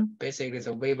writing, basically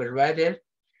the way we write it,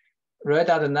 write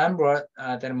out the number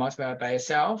that multiplied by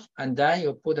itself, and then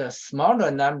you put a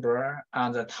smaller number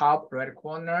on the top right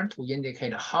corner to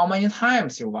indicate how many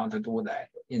times you want to do that.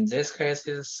 In this case,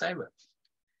 it's 7.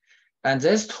 And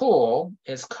this tool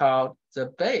is called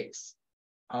the base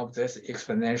of this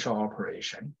exponential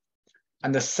operation.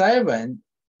 And the 7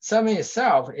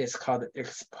 itself is called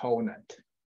exponent.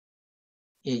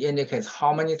 It indicates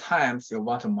how many times you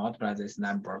want to multiply this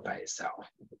number by itself.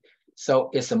 So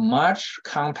it's a much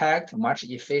compact, much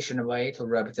efficient way to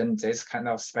represent this kind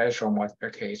of special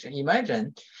multiplication.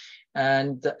 Imagine,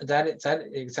 and that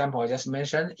example I just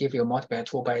mentioned, if you multiply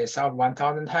 2 by itself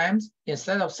 1,000 times,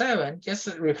 instead of 7, just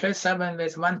replace 7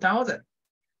 with 1,000.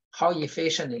 How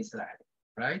efficient is that,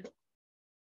 right?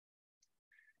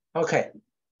 Okay,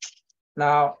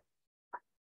 now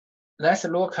let's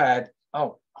look at,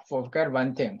 forget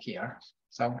one thing here.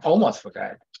 So almost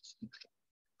forget.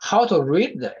 How to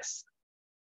read this?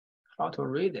 How to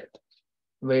read it?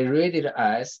 We read it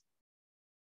as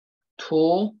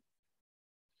 2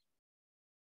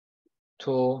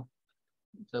 to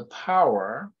the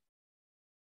power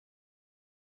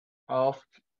of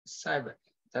 7.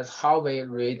 That's how we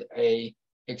read a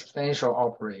exponential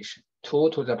operation. 2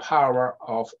 to the power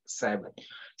of 7.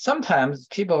 Sometimes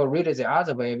people read it the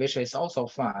other way, which is also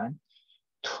fine.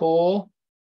 2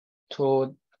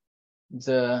 to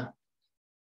the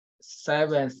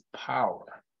 7th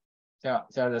power.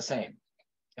 They're the same.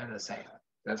 They're the same.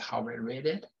 That's how we read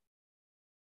it.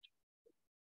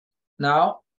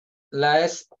 Now,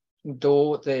 let's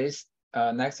do this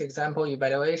next example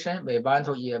evaluation. We want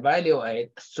to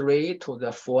evaluate 3 to the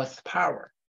 4th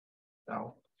power.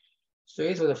 So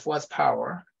 3 to the 4th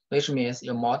power, which means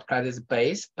you multiply this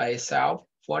base by itself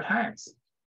 4 times.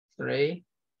 3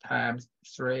 times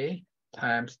 3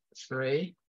 times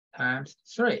 3 times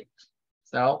 3.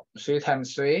 So 3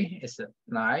 times 3 is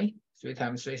 9. 3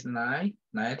 times 3 is 9.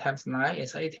 9 times 9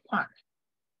 is 81.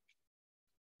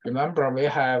 Remember, we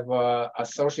have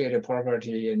associative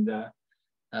property in the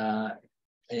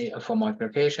for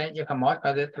multiplication. You can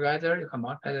multiply it together. You can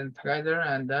multiply them together,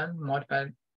 and then multiply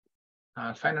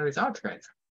final result together.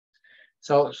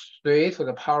 So 3 to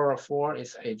the power of 4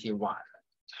 is 81.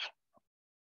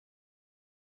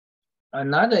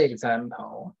 Another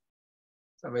example.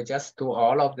 So we just do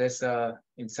all of these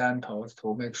examples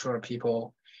to make sure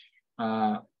people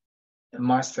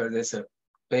master this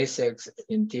basics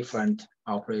in different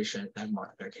operations like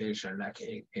multiplication, like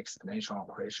exponential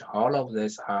operation. All of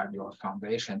these are your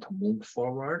foundation to move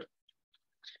forward.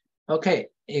 Okay,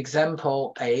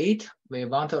 example 8, we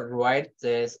want to write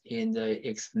this in the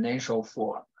exponential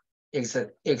form.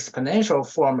 Exponential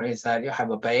form is that you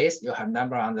have a base, you have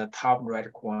number on the top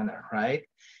right corner, right?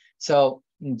 So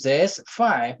this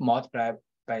 5 multiplied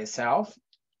by itself.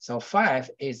 So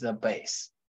 5 is the base.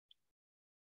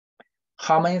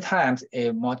 How many times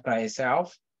it multiplies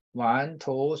itself? 1,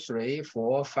 2, 3,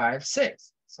 4, 5,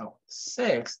 6. So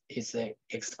 6 is the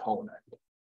exponent.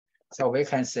 So we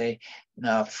can say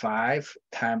 5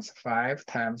 times 5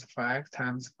 times 5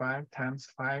 times 5 times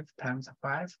 5 times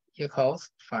 5 equals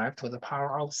 5 to the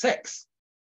power of 6.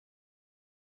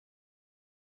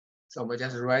 So we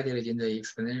just write it in the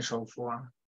exponential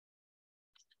form.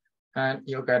 And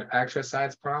you get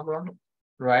exercise problem.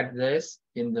 Write this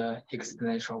in the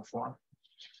exponential form.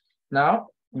 Now,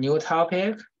 new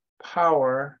topic,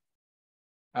 powers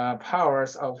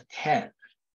of 10.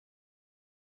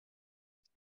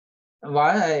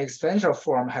 One exponential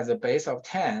form has a base of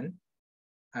 10,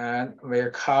 and we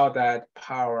call that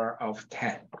power of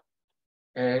 10.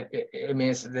 It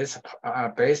means this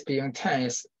base being 10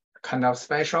 is kind of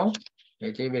special.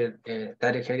 We give it a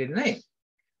dedicated name,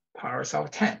 powers of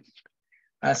 10.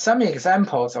 Some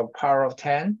examples of power of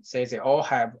 10, say they all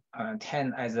have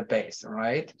 10 as a base,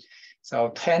 right? So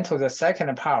 10 to the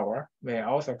 2nd power, we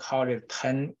also call it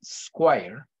 10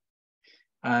 square.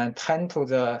 And 10 to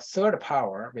the 3rd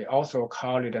power, we also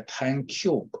call it a 10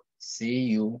 cube,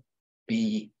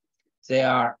 C-U-B-E. They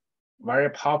are very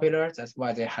popular, that's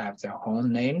why they have their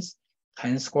own names,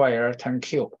 10 square, 10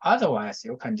 cube. Otherwise,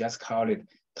 you can just call it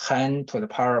 10 to the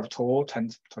power of 2, 10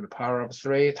 to the power of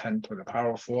 3, 10 to the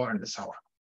power of 4, and so on.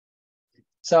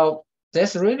 So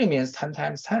this really means 10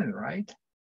 times 10, right?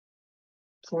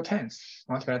 2 10s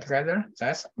multiplied together,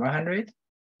 that's 100.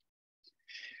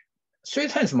 3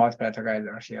 10s multiplied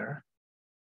together here.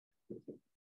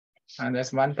 And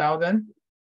that's 1,000.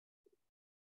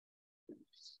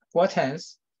 4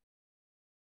 10s.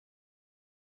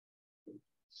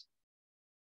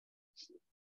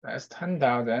 That's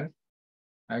 10,000.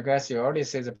 I guess you already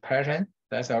see the pattern.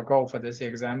 That's our goal for this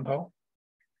example.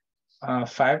 5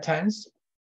 10s.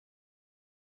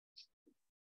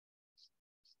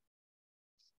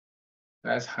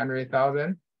 That's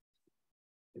 100,000.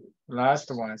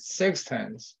 Last one, 6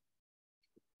 tens.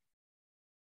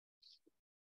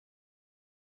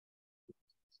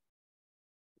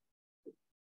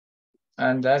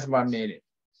 And that's 1 million.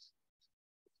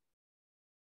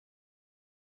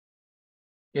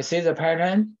 You see the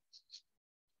pattern?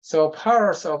 So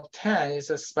powers of 10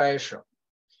 is a special.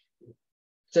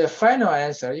 The final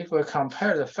answer, if we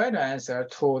compare the final answer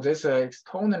to this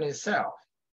exponent itself,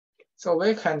 so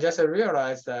we can just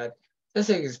realize that this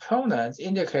exponent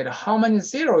indicates how many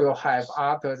zeros you have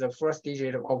after the first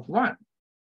digit of 1.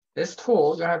 This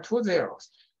 2, you have 2 zeros.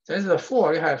 This is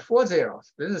 4, you have 4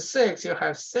 zeros. This is 6, you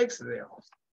have 6 zeros.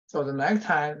 So the next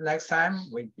time,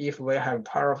 if we have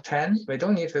power of 10, we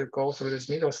don't need to go through this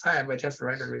middle step, we just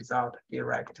write the result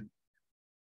direct.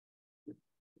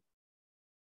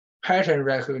 Pattern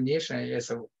recognition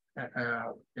is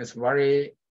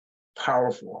very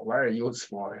powerful, very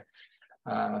useful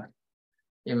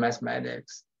in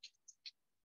mathematics.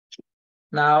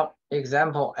 Now,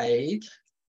 example 8.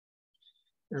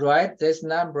 Write this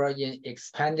number in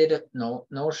expanded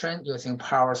notation using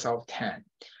powers of 10.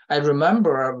 I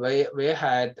remember we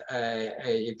had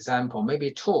a example,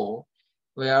 maybe 2,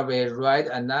 where we write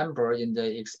a number in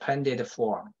the expanded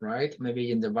form, right?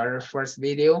 Maybe in the very first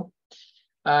video.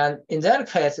 And in that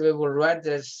case, we will write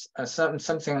this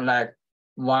something like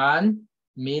 1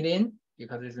 million,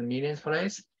 because it's a million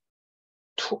place,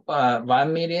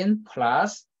 1 million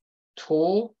plus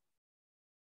 2,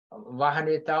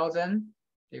 100,000,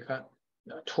 because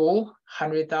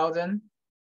 200,000.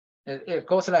 It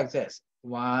goes like this: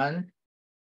 1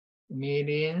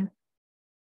 million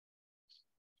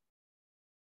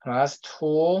plus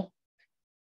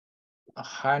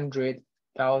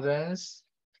 200,000,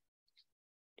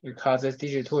 because it's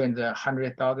digit 2 in the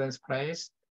 100,000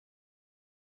 place,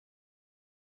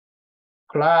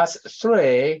 plus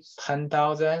 3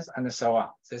 10,000, and so on.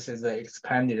 This is the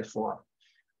expanded form.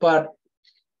 But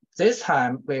this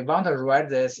time we want to write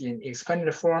this in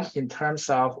expanded form in terms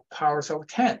of powers of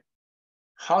 10.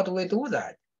 How do we do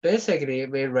that? Basically,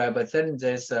 we represent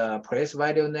this place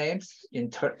value names in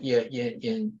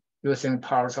using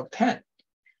powers of 10.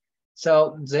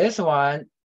 So this one,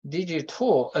 digit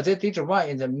 2, this digit 1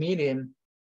 in the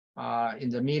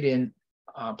million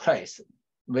place,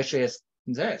 which is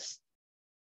this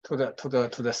to the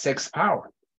 6th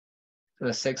power, to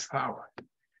the 6th power.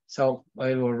 So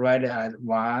we will write it as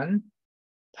 1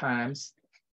 times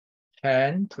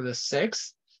 10 to the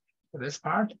 6th, for this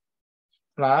part,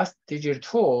 plus digit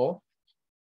 2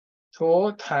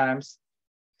 times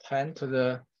 10 to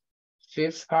the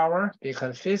 5th power,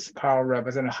 because 5th power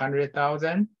represents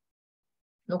 100,000.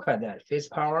 Look at that, 5th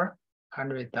power,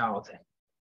 100,000.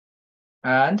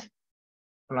 And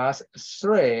plus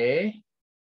 3,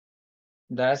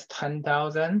 that's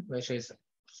 10,000, which is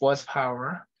 4th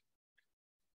power.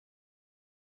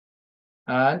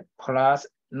 And plus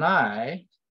 9,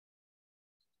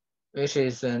 which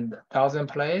is in the 1,000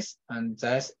 place, and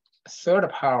that's 3rd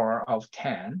power of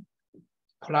 10,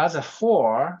 plus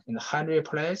 4 in the 100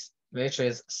 place, which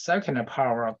is 2nd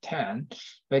power of 10.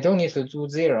 We don't need to do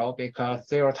 0, because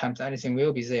 0 times anything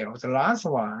will be 0. The last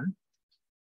one,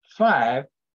 5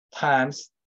 times,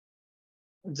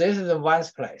 this is the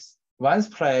 1st place.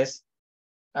 1st place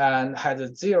and has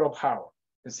a 0 power.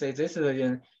 You see, this is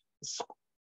in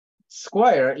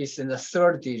square is in the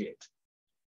 3rd digit.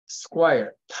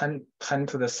 Square 10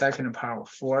 to the 2nd power.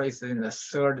 4 is in the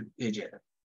 3rd digit.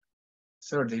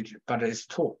 3rd digit, but it's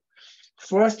 2.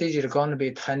 1st digit is going to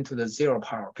be 10 to the 0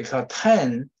 power, because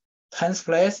 10th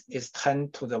place is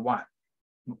 10 to the 1.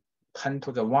 10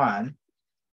 to the 1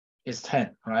 is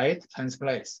 10, right? 10th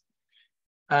place.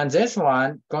 And this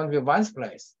one going to be 1st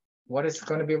place. What is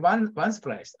going to be 1st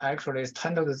place? Actually, it's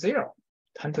 10 to the 0.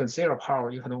 10 to the 0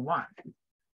 power equal to 1.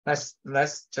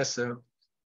 Let's just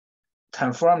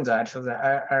confirm that so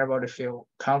that everybody feel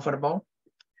comfortable.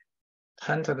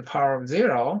 10 to the power of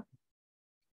 0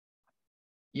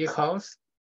 equals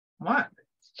 1.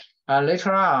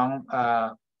 Later on,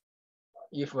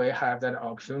 if we have that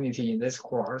opportunity in this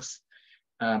course,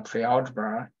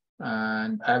 pre-algebra,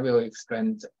 and I will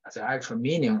explain the actual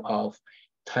meaning of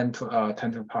 10 to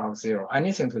the power of 0.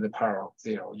 Anything to the power of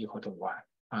 0 equal to 1.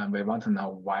 And we want to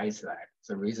know why is that,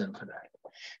 the reason for that.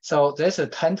 So this is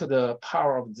 10 to the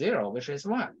power of 0, which is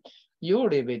 1.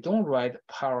 Usually we don't write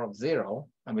power of 0,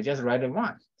 and we just write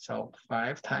 1. So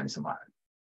 5 times 1.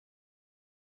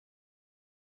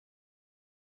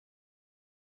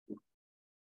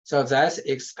 So that's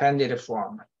expanded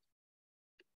form.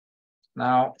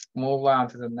 Now move on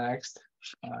to the next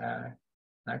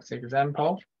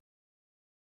example.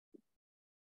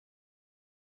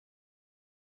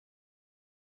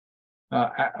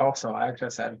 Also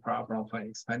exercise problem for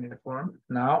expanded form.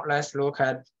 Now let's look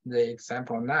at the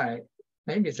example 9.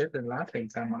 Maybe this is the last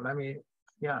example.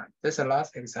 This is the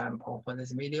last example for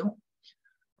this video.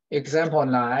 Example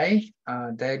 9,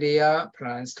 Delia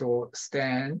plans to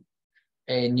stand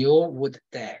a new wood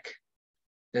deck.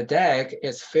 The deck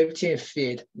is 15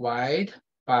 feet wide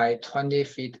by 20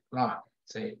 feet long.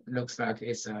 So it looks like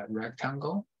it's a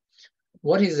rectangle.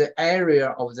 What is the area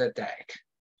of the deck?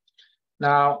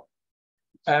 Now,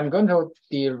 I'm going to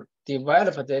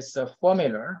develop this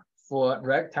formula for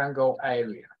rectangle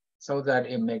area so that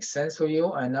it makes sense to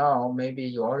you. I know maybe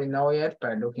you already know it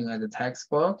by looking at the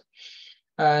textbook.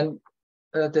 And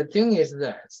the thing is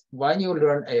that when you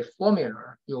learn a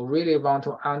formula, you really want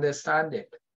to understand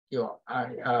it.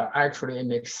 Actually, it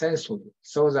makes sense to you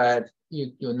so that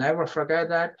you never forget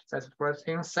that. That's the first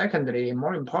thing. Secondly,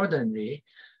 more importantly,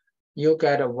 you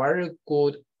get a very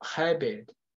good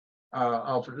habit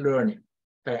of learning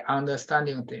by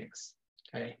understanding things,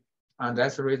 okay? And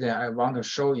that's the reason I want to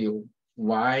show you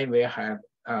why we have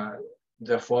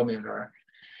the formula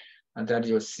that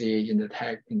you see in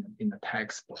the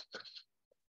textbook.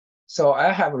 So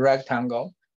I have a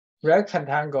rectangle.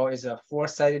 Rectangle is a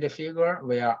four-sided figure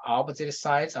where opposite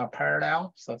sides are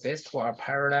parallel. So these two are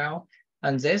parallel,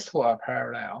 and these two are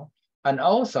parallel. And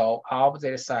also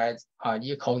opposite sides are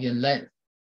equal in length.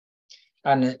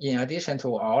 And in addition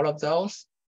to all of those,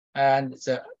 and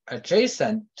the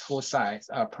adjacent two sides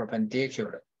are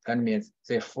perpendicular. That means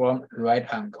they form right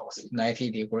angles,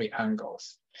 90-degree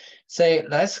angles. Say,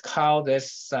 let's call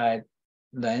this side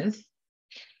length.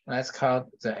 Let's call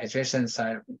the adjacent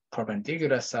side,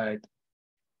 perpendicular side,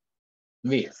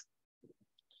 width.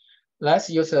 Let's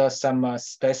use some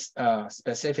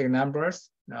specific numbers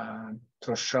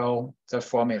to show the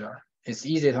formula. It's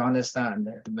easy to understand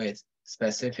with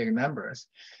specific numbers.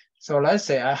 So let's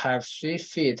say I have 3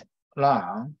 feet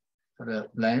long for the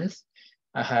length.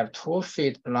 I have 2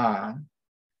 feet long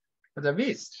for the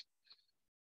width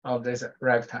of this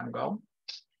rectangle.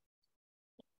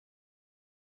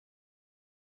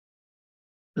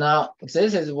 Now,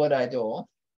 this is what I do.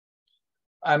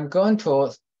 I'm going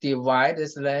to divide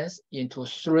this length into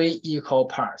 3 equal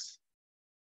parts.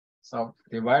 So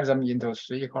divide them into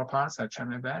 3 equal parts. I try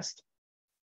my best.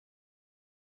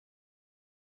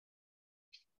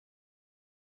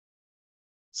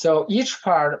 So each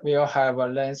part will have a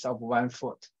length of 1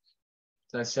 foot.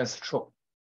 That's just true.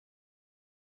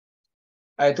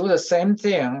 I do the same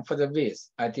thing for the width.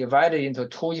 I divide it into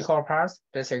 2 equal parts.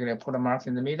 Basically, put a mark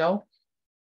in the middle.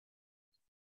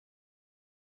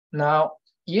 Now,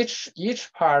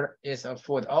 each part is a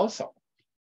foot also.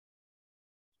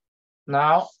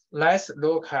 Now, let's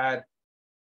look at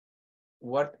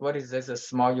what is this a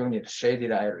small unit,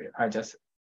 shaded area. I just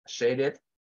shaded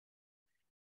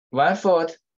 1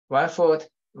 foot, 1 foot,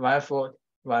 1 foot,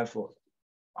 1 foot.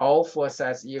 All 4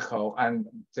 sides equal, and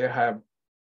they have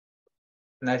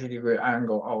 90-degree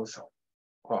angle also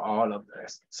for all of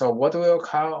this. So what do we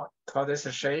call this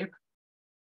shape?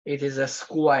 It is a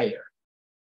square.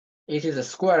 It is a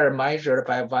square measured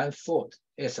by 1 foot.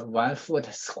 It's a 1 foot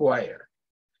square.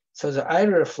 So the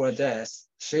area for this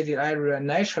shaded area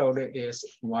naturally is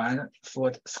 1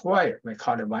 foot square. We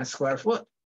call it 1 square foot.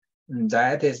 And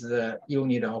that is the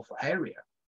unit of area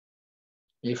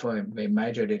if we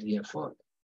measured it in foot.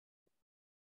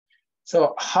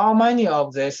 So how many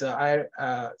of these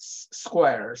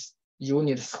squares,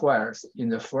 unit squares in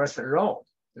the first row?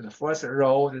 The first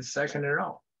row, the second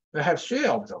row. We have 3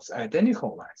 of those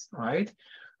identical ones, right?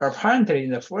 Apparently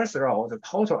in the first row, the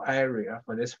total area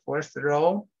for this first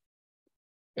row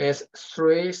is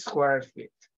 3 square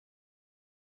feet.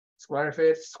 Square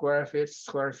feet, square feet,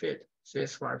 square feet, 3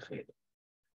 square feet.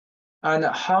 And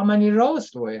how many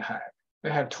rows do we have? We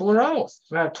have 2 rows.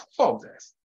 We have 2 of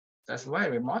this. That's why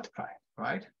we multiply,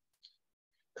 right?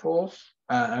 2,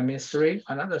 3,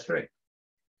 another 3.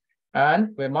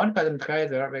 And we multiply them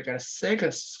together, we get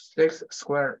 6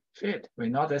 square feet. We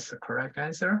know that's the correct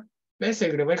answer.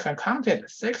 Basically, we can count it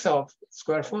 6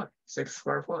 square foot.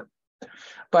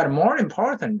 But more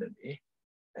importantly,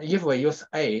 if we use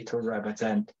A to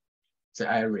represent the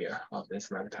area of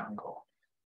this rectangle,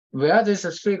 where this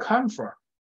 3 come from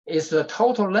is the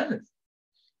total length.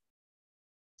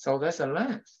 So that's the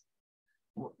length.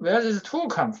 Where this 2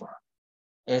 come from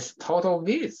is total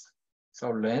width. So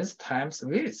length times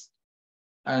width.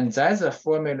 And that's a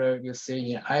formula you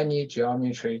see in any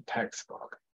geometry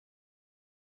textbook.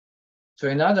 So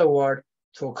in other words,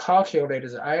 to calculate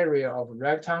the area of a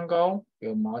rectangle,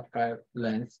 you multiply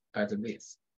length by the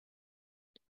width.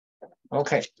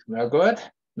 Okay, we're good.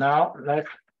 Now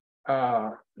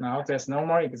now there's no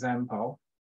more example.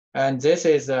 And this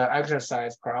is the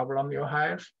exercise problem you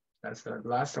have. That's the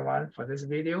last one for this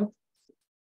video.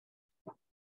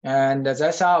 And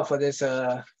that's all for this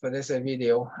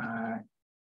video.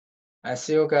 I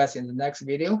see you guys in the next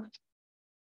video.